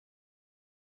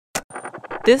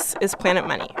This is Planet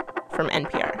Money from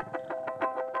NPR.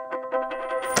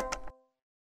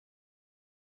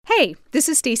 Hey, this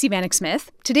is Stacey Vanek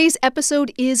Smith. Today's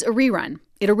episode is a rerun.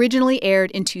 It originally aired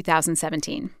in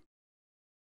 2017.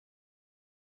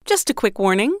 Just a quick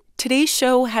warning, today's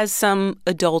show has some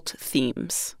adult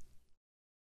themes.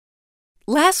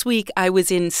 Last week, I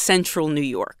was in central New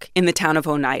York, in the town of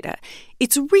Oneida.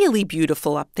 It's really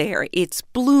beautiful up there. It's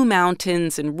blue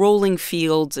mountains and rolling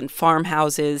fields and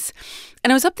farmhouses.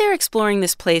 And I was up there exploring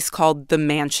this place called the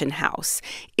Mansion House.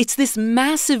 It's this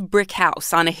massive brick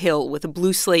house on a hill with a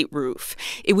blue slate roof.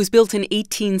 It was built in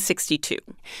 1862.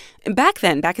 And back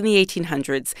in the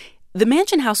 1800s, the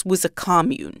Mansion House was a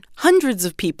commune. Hundreds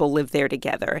of people lived there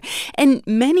together. And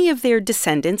many of their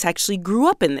descendants actually grew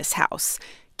up in this house.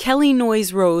 Kelly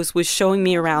Noyes Rose was showing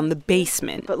me around the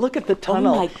basement. But look at the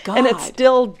tunnel. Oh, my God. And it's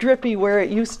still drippy where it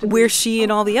used to be. Where she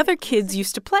and all the other kids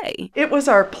used to play. It was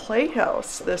our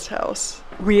playhouse, this house.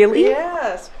 Really?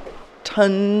 Yes.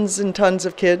 Tons and tons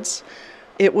of kids.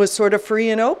 It was sort of free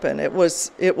and open. It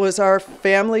was our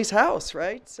family's house,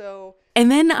 right? And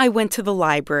then I went to the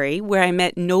library where I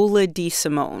met Nola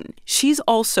DeSimone. She's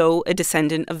also a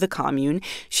descendant of the commune.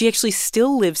 She actually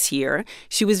still lives here.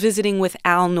 She was visiting with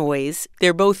Al Noyes.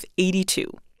 They're both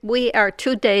 82. We are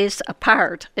 2 days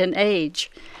apart in age.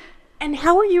 And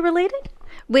how are you related?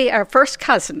 We are first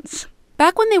cousins.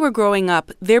 Back when they were growing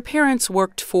up, their parents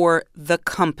worked for the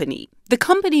company. The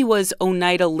company was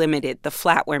Oneida Limited, the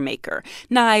flatware maker.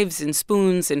 Knives and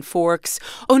spoons and forks.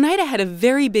 Oneida had a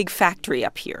very big factory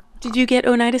up here. Did you get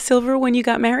Oneida silver when you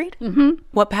got married? Mm-hmm.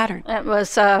 What pattern? It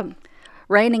was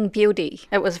Reigning Beauty.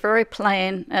 It was very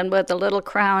plain and with a little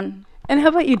crown. And how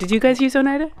about you? Did you guys use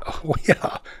Oneida? Oh,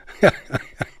 yeah.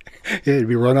 You'd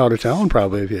be run out of town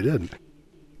probably if you didn't.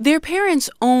 Their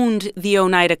parents owned the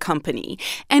Oneida Company.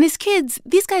 And as kids,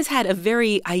 these guys had a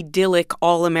very idyllic,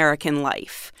 all-American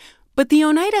life. But the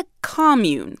Oneida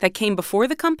Commune that came before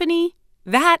the company,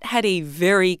 that had a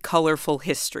very colorful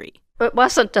history. It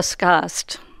wasn't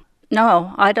discussed.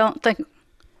 No, I don't think.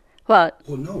 What?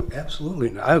 Well, no,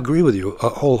 absolutely. I agree with you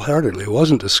wholeheartedly. It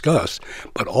wasn't discussed.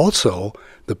 But also,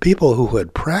 the people who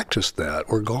had practiced that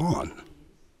were gone.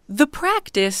 The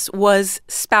practice was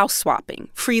spouse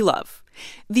swapping, free love.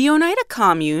 The Oneida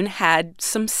Commune had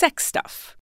some sex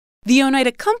stuff. The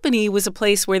Oneida Company was a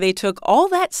place where they took all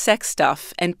that sex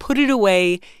stuff and put it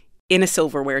away in a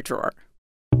silverware drawer.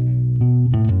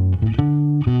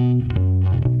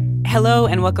 Hello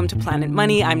and welcome to Planet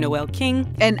Money. I'm Noelle King.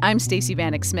 And I'm Stacey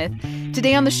Vanek Smith.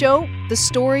 Today on the show, the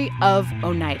story of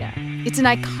Oneida. It's an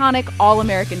iconic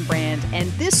all-American brand,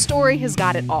 and this story has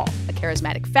got it all. A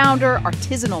charismatic founder,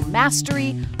 artisanal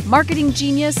mastery, marketing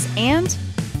genius, and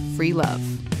free love.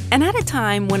 And at a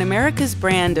time when America's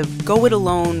brand of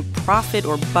go-it-alone, profit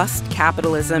or bust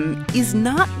capitalism is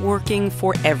not working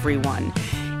for everyone,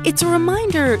 it's a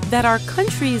reminder that our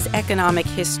country's economic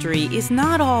history is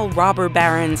not all robber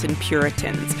barons and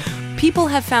Puritans. People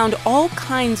have found all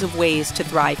kinds of ways to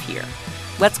thrive here.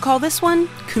 Let's call this one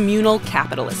communal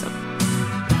capitalism.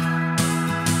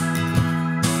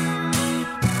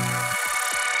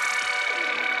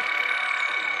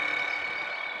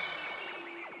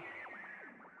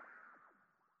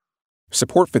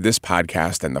 Support for this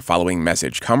podcast and the following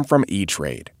message come from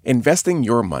E-Trade. Investing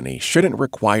your money shouldn't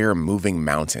require moving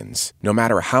mountains, no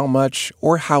matter how much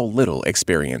or how little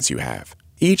experience you have.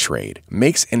 E-Trade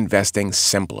makes investing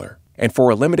simpler. And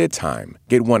for a limited time,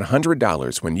 get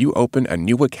 $100 when you open a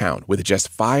new account with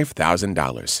just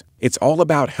 $5,000. It's all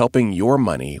about helping your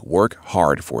money work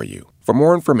hard for you. For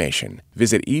more information,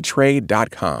 visit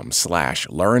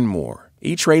etrade.com/learn more.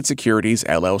 E-Trade Securities,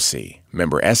 LLC.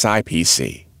 Member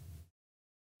SIPC.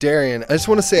 Darian, I just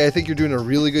want to say I think you're doing a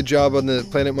really good job on the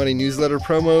Planet Money newsletter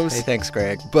promos. Hey, thanks,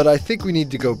 Greg. But I think we need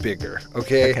to go bigger,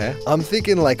 okay? Okay. I'm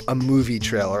thinking like a movie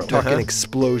trailer, talking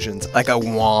explosions. Like a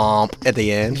womp at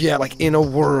the end? Yeah, like in a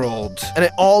world. And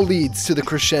it all leads to the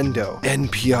crescendo.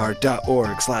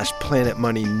 NPR.org/Planet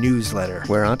Money newsletter.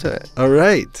 We're onto it. All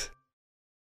right.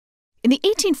 In the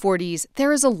 1840s,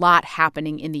 there is a lot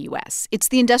happening in the U.S. It's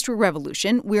the Industrial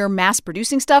Revolution. We're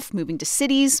mass-producing stuff, moving to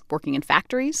cities, working in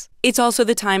factories. It's also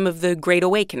the time of the Great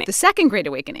Awakening. The Second Great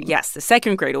Awakening. Yes, the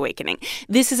Second Great Awakening.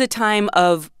 This is a time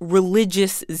of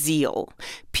religious zeal.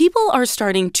 People are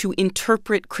starting to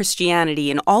interpret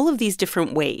Christianity in all of these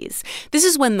different ways. This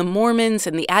is when the Mormons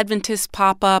and the Adventists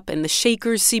pop up and the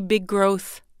Shakers see big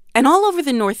growth. And all over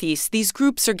the Northeast, these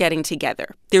groups are getting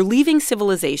together. They're leaving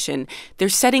civilization, they're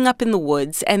setting up in the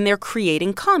woods, and they're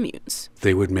creating communes.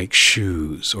 They would make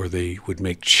shoes, or they would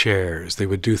make chairs. They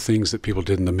would do things that people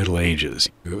did in the Middle Ages.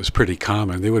 It was pretty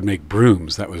common. They would make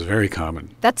brooms. That was very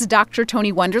common. That's Dr.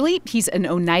 Tony Wonderly. He's an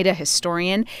Oneida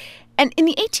historian. And in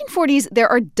the 1840s, there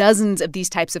are dozens of these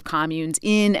types of communes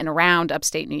in and around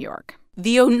upstate New York.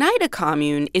 The Oneida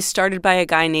Commune is started by a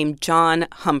guy named John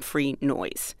Humphrey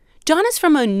Noyes. John is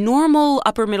from a normal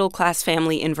upper-middle-class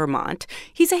family in Vermont.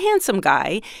 He's a handsome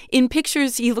guy. In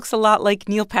pictures, he looks a lot like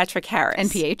Neil Patrick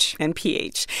Harris.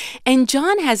 NPH. And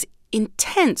John has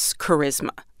intense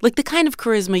charisma, like the kind of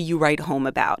charisma you write home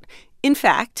about. In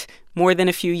fact, more than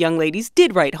a few young ladies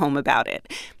did write home about it.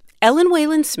 Ellen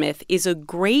Wayland Smith is a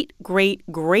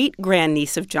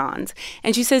great-great-great-grandniece of John's,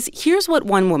 and she says, here's what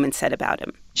one woman said about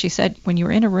him. She said, when you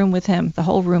were in a room with him, the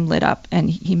whole room lit up,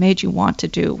 and he made you want to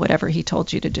do whatever he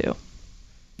told you to do.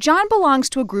 John belongs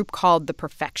to a group called the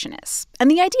Perfectionists.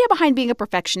 And the idea behind being a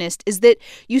perfectionist is that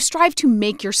you strive to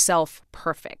make yourself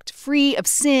perfect, free of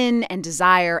sin and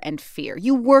desire and fear.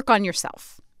 You work on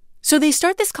yourself. So they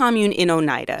start this commune in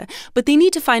Oneida, but they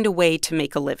need to find a way to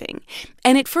make a living.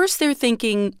 And at first they're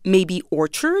thinking maybe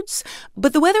orchards,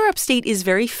 but the weather upstate is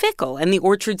very fickle and the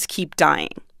orchards keep dying.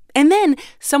 And then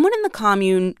someone in the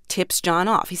commune tips John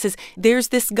off. He says, there's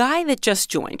this guy that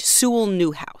just joined, Sewell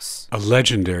Newhouse. A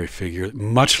legendary figure,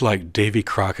 much like Davy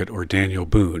Crockett or Daniel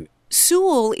Boone.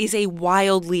 Sewell is a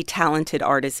wildly talented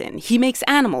artisan. He makes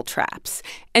animal traps.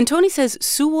 And Tony says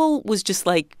Sewell was just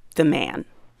like the man.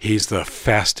 He's the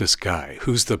fastest guy.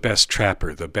 Who's the best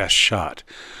trapper, the best shot?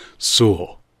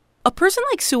 Sewell. A person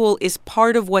like Sewell is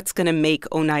part of what's going to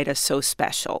make Oneida so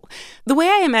special. The way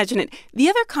I imagine it, the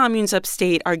other communes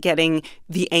upstate are getting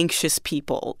the anxious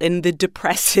people and the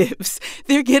depressives.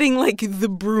 They're getting, like, the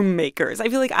broom makers. I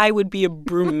feel like I would be a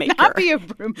broom maker. Not be a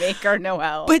broom maker,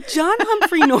 Noelle. But John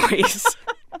Humphrey Noyes...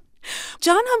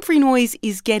 John Humphrey Noyes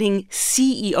is getting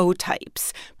CEO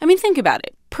types. I mean, think about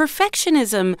it.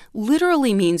 Perfectionism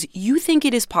literally means you think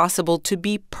it is possible to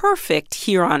be perfect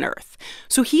here on Earth.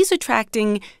 So he's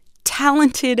attracting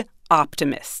talented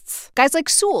optimists. Guys like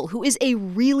Sewell, who is a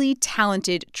really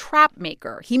talented trap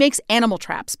maker. He makes animal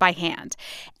traps by hand.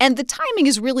 And the timing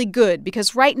is really good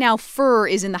because right now fur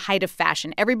is in the height of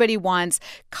fashion. Everybody wants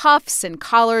cuffs and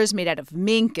collars made out of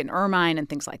mink and ermine and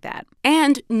things like that.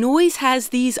 And Noyes has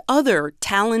these other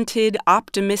talented,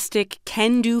 optimistic,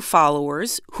 can-do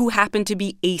followers who happen to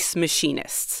be ace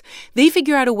machinists. They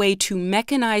figure out a way to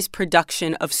mechanize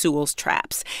production of Sewell's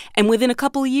traps. And within a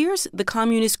couple of years, the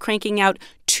commune is cranking out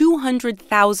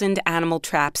 200,000 animal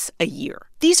traps a year.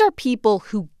 These are people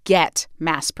who get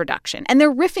mass production, and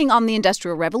they're riffing on the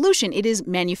Industrial Revolution. It is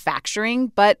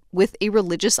manufacturing, but with a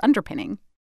religious underpinning.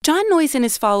 John Noyes and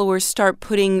his followers start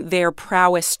putting their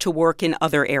prowess to work in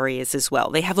other areas as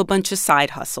well. They have a bunch of side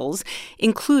hustles,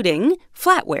 including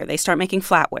flatware. They start making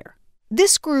flatware.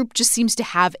 This group just seems to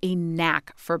have a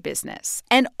knack for business.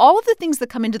 And all of the things that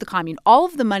come into the commune, all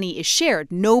of the money is shared.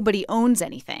 Nobody owns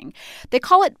anything. They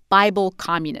call it Bible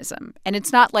communism. And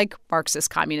it's not like Marxist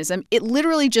communism. It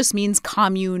literally just means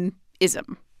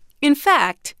communism. In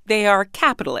fact, they are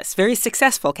capitalists, very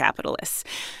successful capitalists.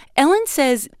 Ellen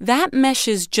says that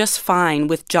meshes just fine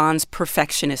with John's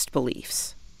perfectionist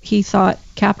beliefs. He thought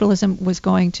capitalism was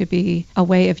going to be a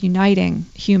way of uniting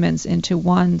humans into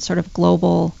one sort of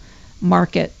global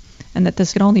market, and that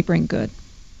this could only bring good.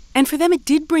 And for them, it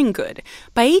did bring good.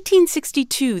 By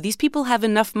 1862, these people have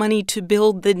enough money to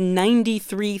build the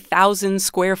 93,000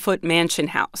 square foot mansion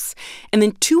house. And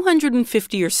then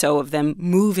 250 or so of them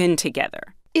move in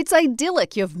together. It's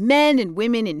idyllic. You have men and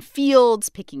women in fields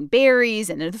picking berries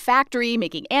and in the factory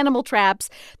making animal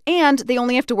traps. And they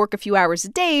only have to work a few hours a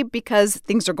day because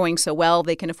things are going so well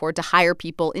they can afford to hire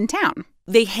people in town.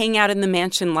 They hang out in the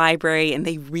mansion library and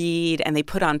they read and they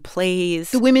put on plays.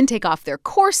 The women take off their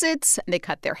corsets and they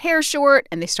cut their hair short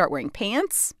and they start wearing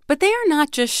pants. But they are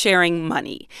not just sharing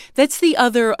money. That's the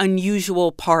other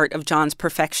unusual part of John's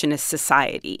perfectionist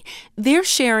society. They're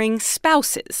sharing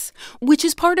spouses, which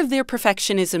is part of their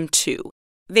perfectionism too.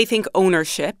 They think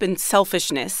ownership and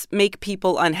selfishness make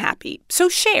people unhappy, so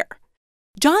share.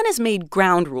 John has made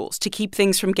ground rules to keep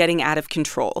things from getting out of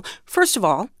control. First of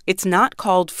all, it's not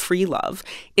called free love.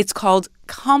 It's called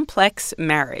complex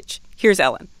marriage. Here's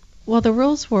Ellen. Well, the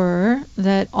rules were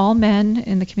that all men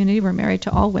in the community were married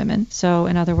to all women. So,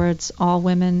 in other words, all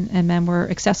women and men were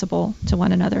accessible to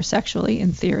one another sexually,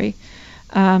 in theory.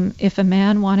 If a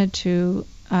man wanted to,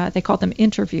 they called them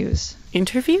interviews.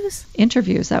 Interviews?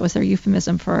 Interviews. That was their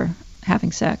euphemism for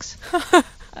having sex.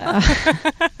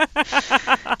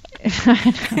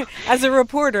 As a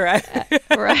reporter,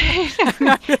 right. I'm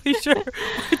not really sure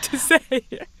what to say.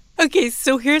 Okay,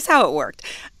 so here's how it worked.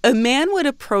 A man would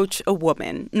approach a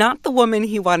woman, not the woman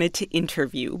he wanted to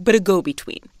interview, but a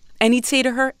go-between. And he'd say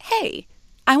to her, hey,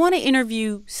 I want to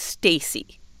interview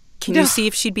Stacy. Can you see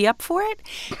if she'd be up for it?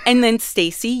 And then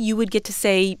Stacy, you would get to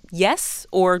say yes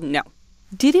or no.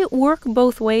 Did it work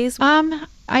both ways?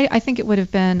 I think it would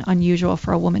have been unusual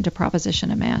for a woman to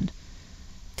proposition a man.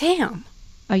 Damn.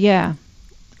 Yeah.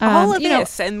 All of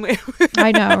this. And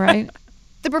I know, right?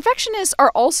 The perfectionists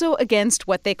are also against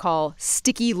what they call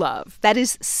sticky love. That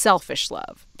is selfish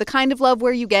love, the kind of love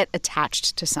where you get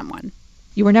attached to someone.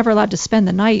 You were never allowed to spend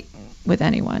the night with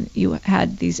anyone. You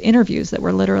had these interviews that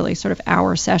were literally sort of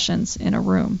hour sessions in a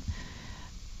room.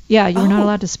 Yeah, you were not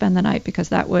allowed to spend the night because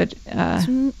that would...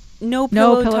 no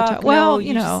pillow talk. Well,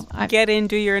 get in,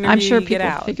 do your interview, I'm sure get people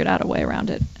out. Figured out a way around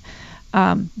it.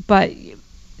 But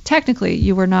technically,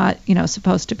 you were not,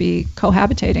 supposed to be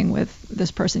cohabitating with this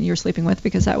person you were sleeping with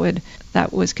because that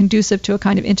was conducive to a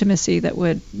kind of intimacy that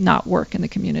would not work in the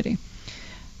community.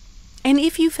 And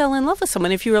if you fell in love with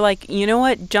someone, if you were like, you know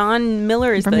what, John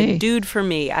Miller is the dude for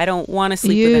me, I don't want to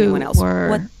sleep with anyone else. You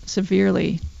were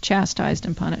severely chastised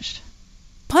and punished.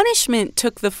 Punishment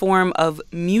took the form of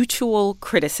mutual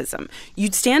criticism.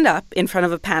 You'd stand up in front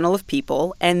of a panel of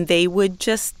people, and they would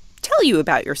just tell you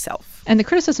about yourself. And the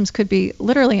criticisms could be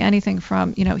literally anything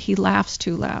from, he laughs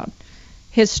too loud.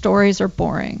 His stories are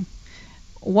boring.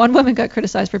 One woman got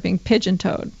criticized for being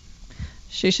pigeon-toed.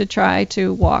 She should try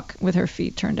to walk with her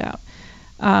feet turned out.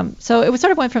 So it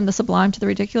sort of went from the sublime to the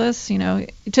ridiculous, to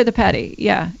the petty.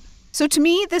 Yeah. So to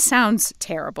me, this sounds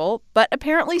terrible, but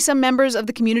apparently some members of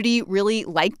the community really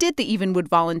liked it. They even would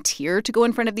volunteer to go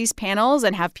in front of these panels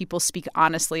and have people speak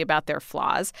honestly about their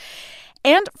flaws.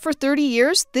 And for 30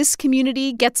 years, this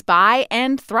community gets by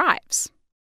and thrives.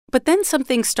 But then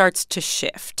something starts to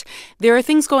shift. There are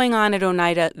things going on at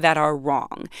Oneida that are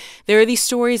wrong. There are these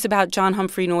stories about John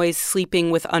Humphrey Noyes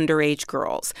sleeping with underage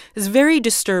girls. It's very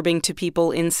disturbing to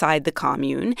people inside the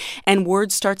commune, and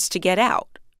word starts to get out.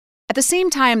 At the same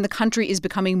time, the country is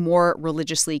becoming more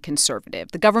religiously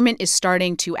conservative. The government is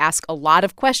starting to ask a lot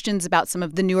of questions about some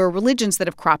of the newer religions that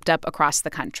have cropped up across the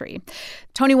country.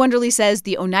 Tony Wonderly says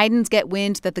the Oneidans get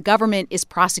wind that the government is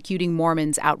prosecuting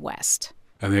Mormons out west.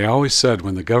 And they always said,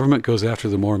 when the government goes after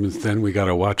the Mormons, then we got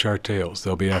to watch our tails.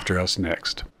 They'll be after us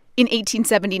next. In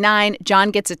 1879,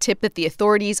 John gets a tip that the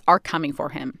authorities are coming for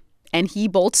him, and he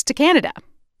bolts to Canada.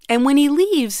 And when he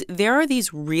leaves, there are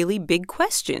these really big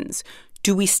questions.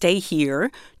 Do we stay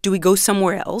here? Do we go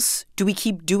somewhere else? Do we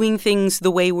keep doing things the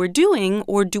way we're doing,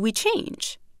 or do we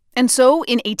change? And so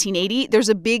in 1880, there's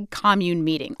a big commune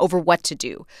meeting over what to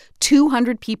do.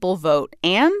 200 people vote,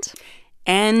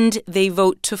 And they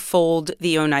vote to fold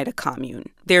the Oneida Commune.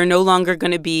 They're no longer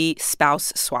going to be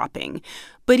spouse swapping.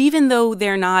 But even though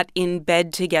they're not in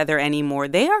bed together anymore,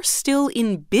 they are still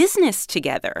in business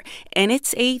together. And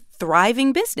it's a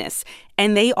thriving business.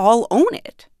 And they all own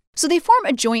it. So they form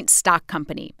a joint stock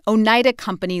company, Oneida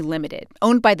Company Limited,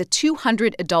 owned by the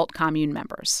 200 adult commune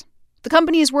members. The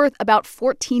company is worth about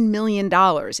 $14 million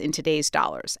in today's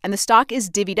dollars, and the stock is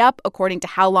divvied up according to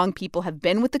how long people have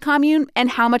been with the commune and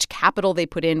how much capital they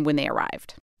put in when they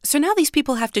arrived. So now these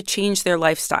people have to change their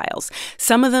lifestyles.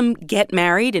 Some of them get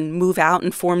married and move out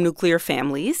and form nuclear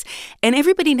families, and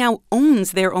everybody now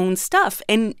owns their own stuff.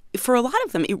 And for a lot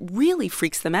of them, it really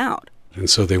freaks them out. And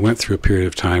so they went through a period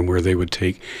of time where they would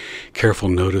take careful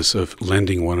notice of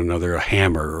lending one another a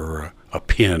hammer or a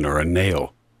pin or a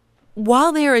nail.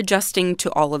 While they're adjusting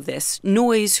to all of this,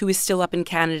 Noyes, who is still up in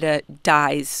Canada,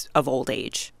 dies of old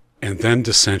age. And then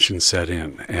dissension set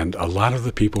in, and a lot of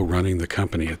the people running the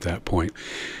company at that point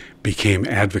became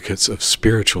advocates of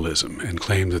spiritualism and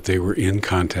claimed that they were in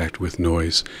contact with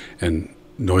Noyes and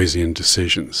Noyesian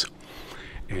decisions.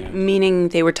 Meaning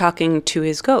they were talking to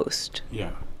his ghost.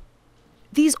 Yeah.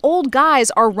 These old guys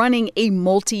are running a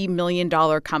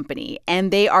multi-million-dollar company,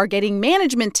 and they are getting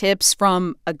management tips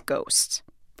from a ghost.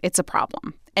 It's a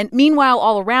problem. And meanwhile,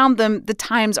 all around them, the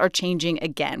times are changing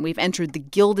again. We've entered the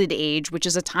Gilded Age, which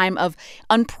is a time of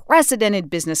unprecedented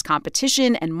business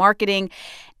competition and marketing.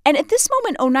 And at this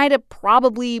moment, Oneida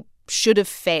probably should have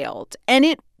failed, and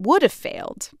it would have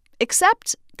failed,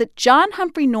 except that John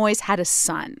Humphrey Noyes had a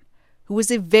son who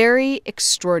was a very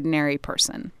extraordinary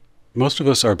person. Most of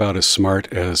us are about as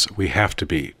smart as we have to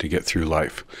be to get through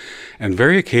life. And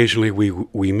very occasionally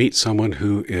we meet someone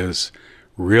who is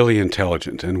really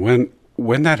intelligent. And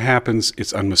when that happens,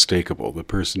 it's unmistakable. The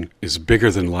person is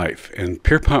bigger than life. And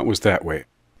Pierpont was that way.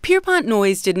 Pierpont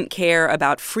Noyes didn't care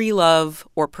about free love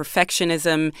or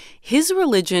perfectionism. His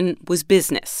religion was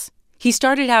business. He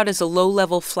started out as a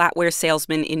low-level flatware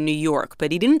salesman in New York,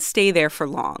 but he didn't stay there for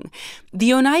long. The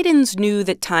Oneidans knew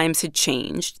that times had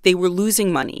changed. They were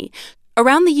losing money.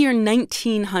 Around the year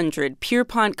 1900,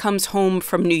 Pierpont comes home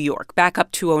from New York, back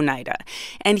up to Oneida,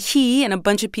 and he and a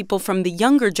bunch of people from the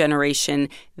younger generation,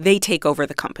 they take over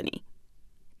the company.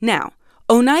 Now,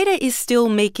 Oneida is still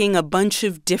making a bunch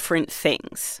of different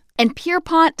things. And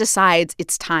Pierpont decides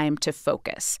it's time to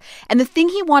focus. And the thing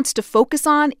he wants to focus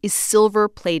on is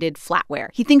silver-plated flatware.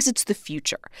 He thinks it's the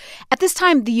future. At this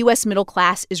time, the U.S. middle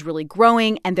class is really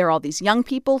growing, and there are all these young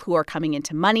people who are coming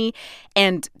into money,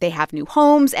 and they have new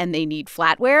homes, and they need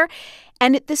flatware.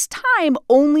 And at this time,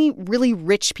 only really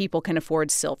rich people can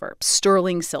afford silver,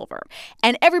 sterling silver.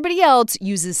 And everybody else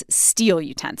uses steel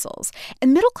utensils.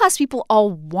 And middle-class people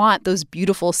all want those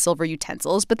beautiful silver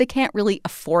utensils, but they can't really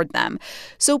afford them.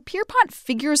 So Pierpont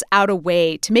figures out a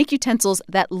way to make utensils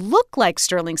that look like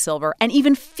sterling silver and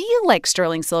even feel like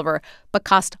sterling silver, but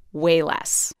cost way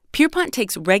less. Pierpont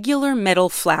takes regular metal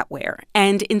flatware,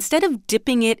 and instead of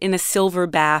dipping it in a silver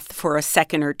bath for a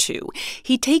second or two,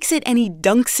 he takes it and he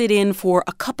dunks it in for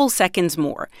a couple seconds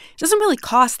more. It doesn't really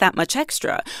cost that much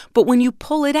extra, but when you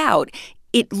pull it out,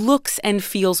 it looks and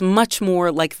feels much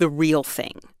more like the real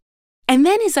thing. And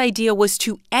then his idea was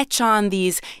to etch on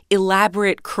these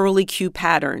elaborate curlicue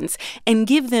patterns and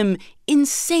give them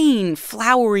insane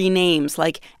flowery names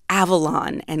like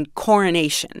Avalon and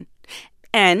Coronation.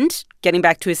 And, getting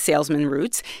back to his salesman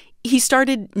roots, he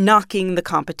started knocking the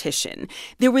competition.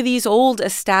 There were these old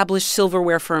established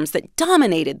silverware firms that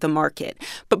dominated the market,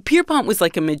 but Pierpont was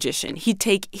like a magician. He'd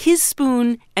take his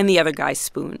spoon and the other guy's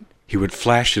spoon. He would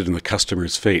flash it in the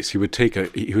customer's face. He would take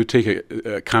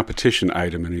a competition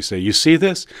item and he'd say, "You see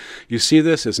this? You see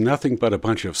this? It's nothing but a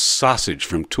bunch of sausage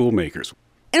from tool makers."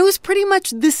 And it was pretty much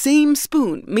the same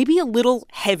spoon, maybe a little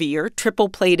heavier,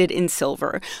 triple-plated in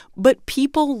silver, but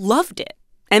people loved it.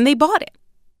 And they bought it.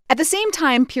 At the same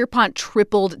time, Pierpont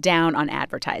tripled down on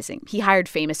advertising. He hired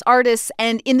famous artists,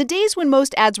 and in the days when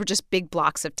most ads were just big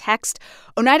blocks of text,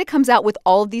 Oneida comes out with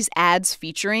all of these ads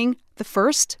featuring the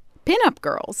first pinup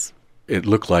girls. It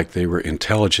looked like they were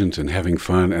intelligent and having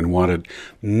fun and wanted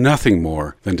nothing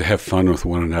more than to have fun with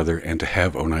one another and to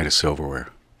have Oneida silverware.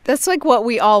 That's like what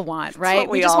we all want, right?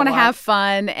 We just want to want. have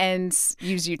fun and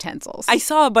use utensils. I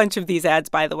saw a bunch of these ads,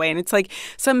 by the way, and it's like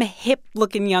some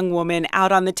hip-looking young woman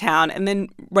out on the town, and then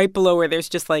right below her, there's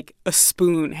just like a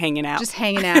spoon hanging out. Just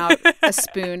hanging out, a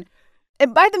spoon.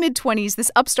 And by the mid-'20s, this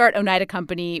upstart Oneida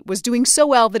company was doing so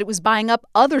well that it was buying up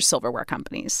other silverware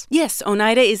companies. Yes,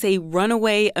 Oneida is a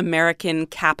runaway American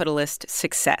capitalist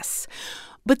success.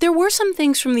 But there were some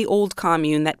things from the old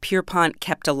commune that Pierpont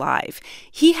kept alive.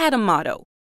 He had a motto: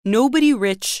 nobody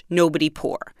rich, nobody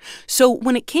poor. So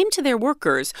when it came to their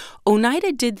workers,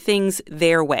 Oneida did things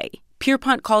their way.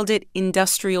 Pierpont called it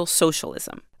industrial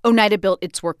socialism. Oneida built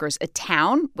its workers a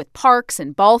town with parks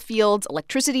and ball fields,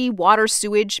 electricity, water,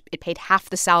 sewage. It paid half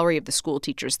the salary of the school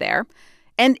teachers there.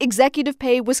 And executive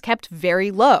pay was kept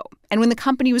very low. And when the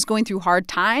company was going through hard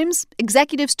times,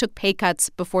 executives took pay cuts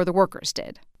before the workers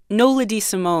did. Nola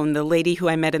DeSimone, the lady who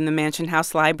I met in the Mansion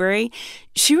House library,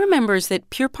 she remembers that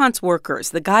Pierpont's workers,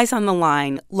 the guys on the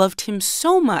line, loved him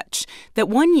so much that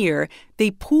one year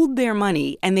they pooled their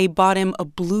money and they bought him a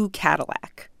blue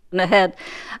Cadillac. And it had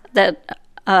that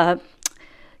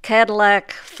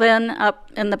Cadillac fin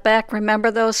up in the back. Remember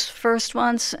those first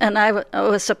ones? And it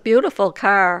was a beautiful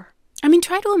car. I mean,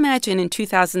 try to imagine in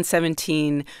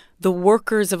 2017 the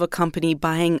workers of a company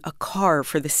buying a car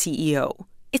for the CEO.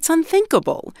 It's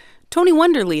unthinkable. Tony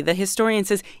Wonderly, the historian,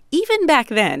 says even back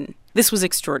then, this was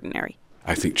extraordinary.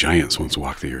 I think giants once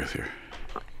walked the earth here.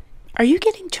 Are you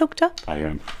getting choked up? I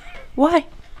am. Why?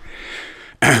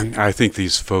 I think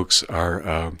these folks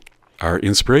are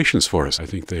inspirations for us. I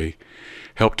think they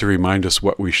help to remind us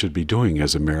what we should be doing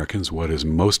as Americans, what is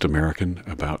most American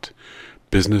about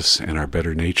business and our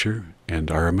better nature and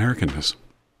our Americanness.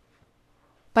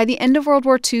 By the end of World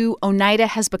War II, Oneida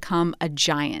has become a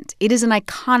giant. It is an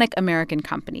iconic American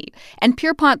company. And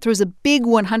Pierpont throws a big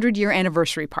 100-year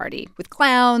anniversary party with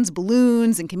clowns,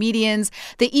 balloons, and comedians.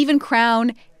 They even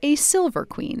crown a silver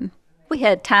queen. We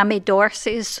had Tommy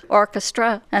Dorsey's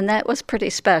orchestra, and that was pretty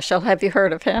special. Have you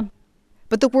heard of him?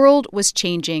 But the world was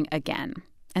changing again.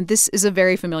 And this is a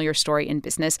very familiar story in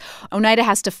business. Oneida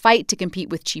has to fight to compete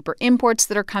with cheaper imports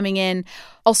that are coming in.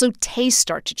 Also, tastes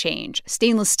start to change.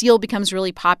 Stainless steel becomes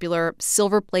really popular.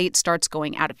 Silver plate starts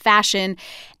going out of fashion.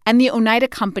 And the Oneida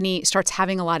company starts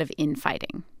having a lot of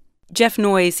infighting. Jeff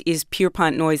Noyes is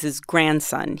Pierpont Noyes'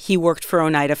 grandson. He worked for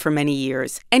Oneida for many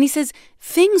years. And he says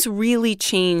things really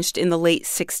changed in the late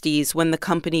 60s when the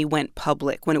company went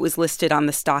public, when it was listed on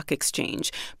the stock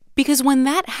exchange. Because when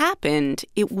that happened,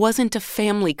 it wasn't a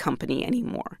family company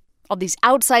anymore. All these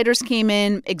outsiders came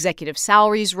in, executive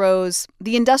salaries rose,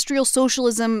 the industrial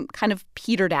socialism kind of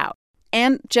petered out.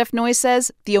 And Jeff Noyes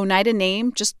says the Oneida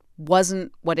name just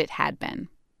wasn't what it had been.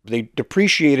 They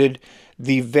depreciated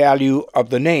the value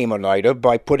of the name Oneida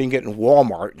by putting it in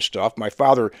Walmart and stuff. My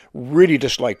father really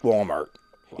disliked Walmart.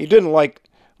 He didn't like,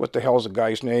 what the hell's the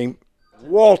guy's name?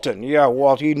 Walton. Yeah,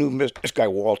 Walt. He knew this guy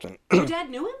Walton. Your dad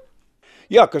knew him?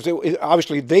 Yeah, because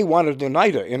obviously they wanted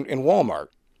Oneida in Walmart.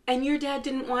 And your dad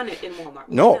didn't want it in Walmart?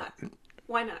 No. Why not?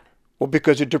 Why not? Well,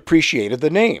 because it depreciated the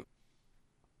name.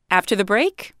 After the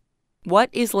break, what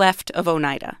is left of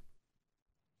Oneida?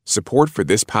 Support for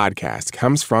this podcast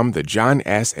comes from the John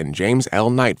S. and James L.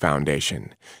 Knight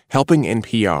Foundation, helping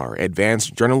NPR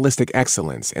advance journalistic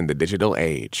excellence in the digital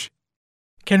age.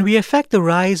 Can we affect the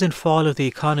rise and fall of the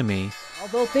economy?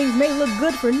 Although things may look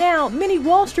good for now, many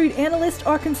Wall Street analysts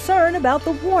are concerned about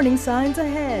the warning signs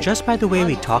ahead. Just by the way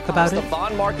we talk about it? The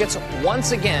bond markets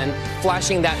once again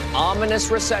flashing that ominous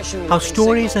recession. How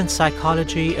stories and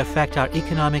psychology affect our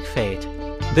economic fate.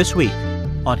 This week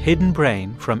on Hidden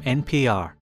Brain from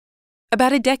NPR.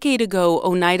 About a decade ago,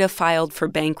 Oneida filed for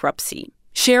bankruptcy.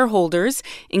 Shareholders,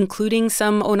 including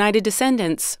some Oneida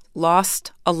descendants,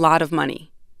 lost a lot of money.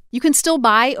 You can still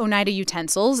buy Oneida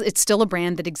utensils. It's still a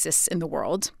brand that exists in the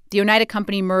world. The Oneida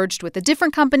Company merged with a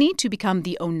different company to become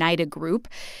the Oneida Group.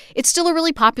 It's still a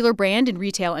really popular brand in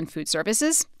retail and food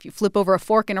services. If you flip over a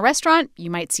fork in a restaurant, you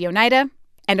might see Oneida.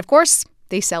 And, of course,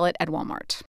 they sell it at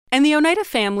Walmart. And the Oneida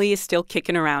family is still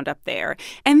kicking around up there.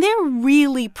 And they're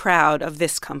really proud of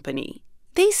this company.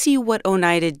 They see what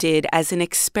Oneida did as an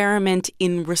experiment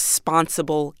in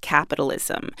responsible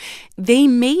capitalism. They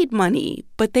made money,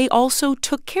 but they also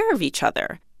took care of each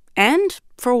other. And,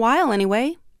 for a while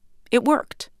anyway, it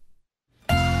worked.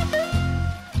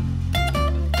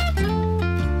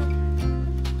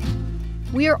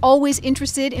 We are always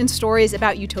interested in stories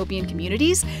about utopian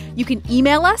communities. You can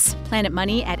email us,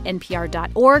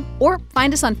 planetmoney@npr.org, or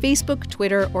find us on Facebook,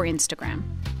 Twitter, or Instagram.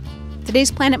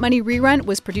 Today's Planet Money rerun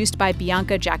was produced by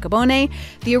Bianca Giacobone.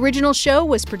 The original show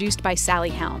was produced by Sally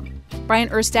Helm. Brian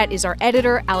Erstadt is our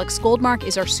editor. Alex Goldmark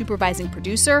is our supervising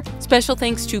producer. Special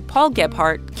thanks to Paul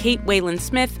Gebhardt, Kate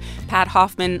Wayland-Smith, Pat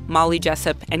Hoffman, Molly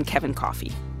Jessup, and Kevin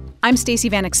Coffey. I'm Stacey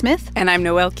Vanek Smith. And I'm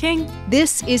Noelle King.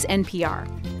 This is NPR.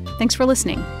 Thanks for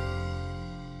listening.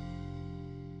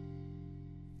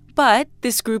 But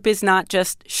this group is not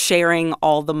just sharing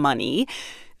all the money.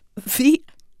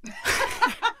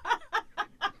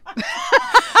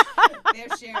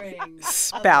 They're sharing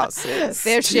spouses.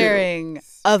 They're sharing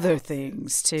other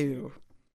things, too.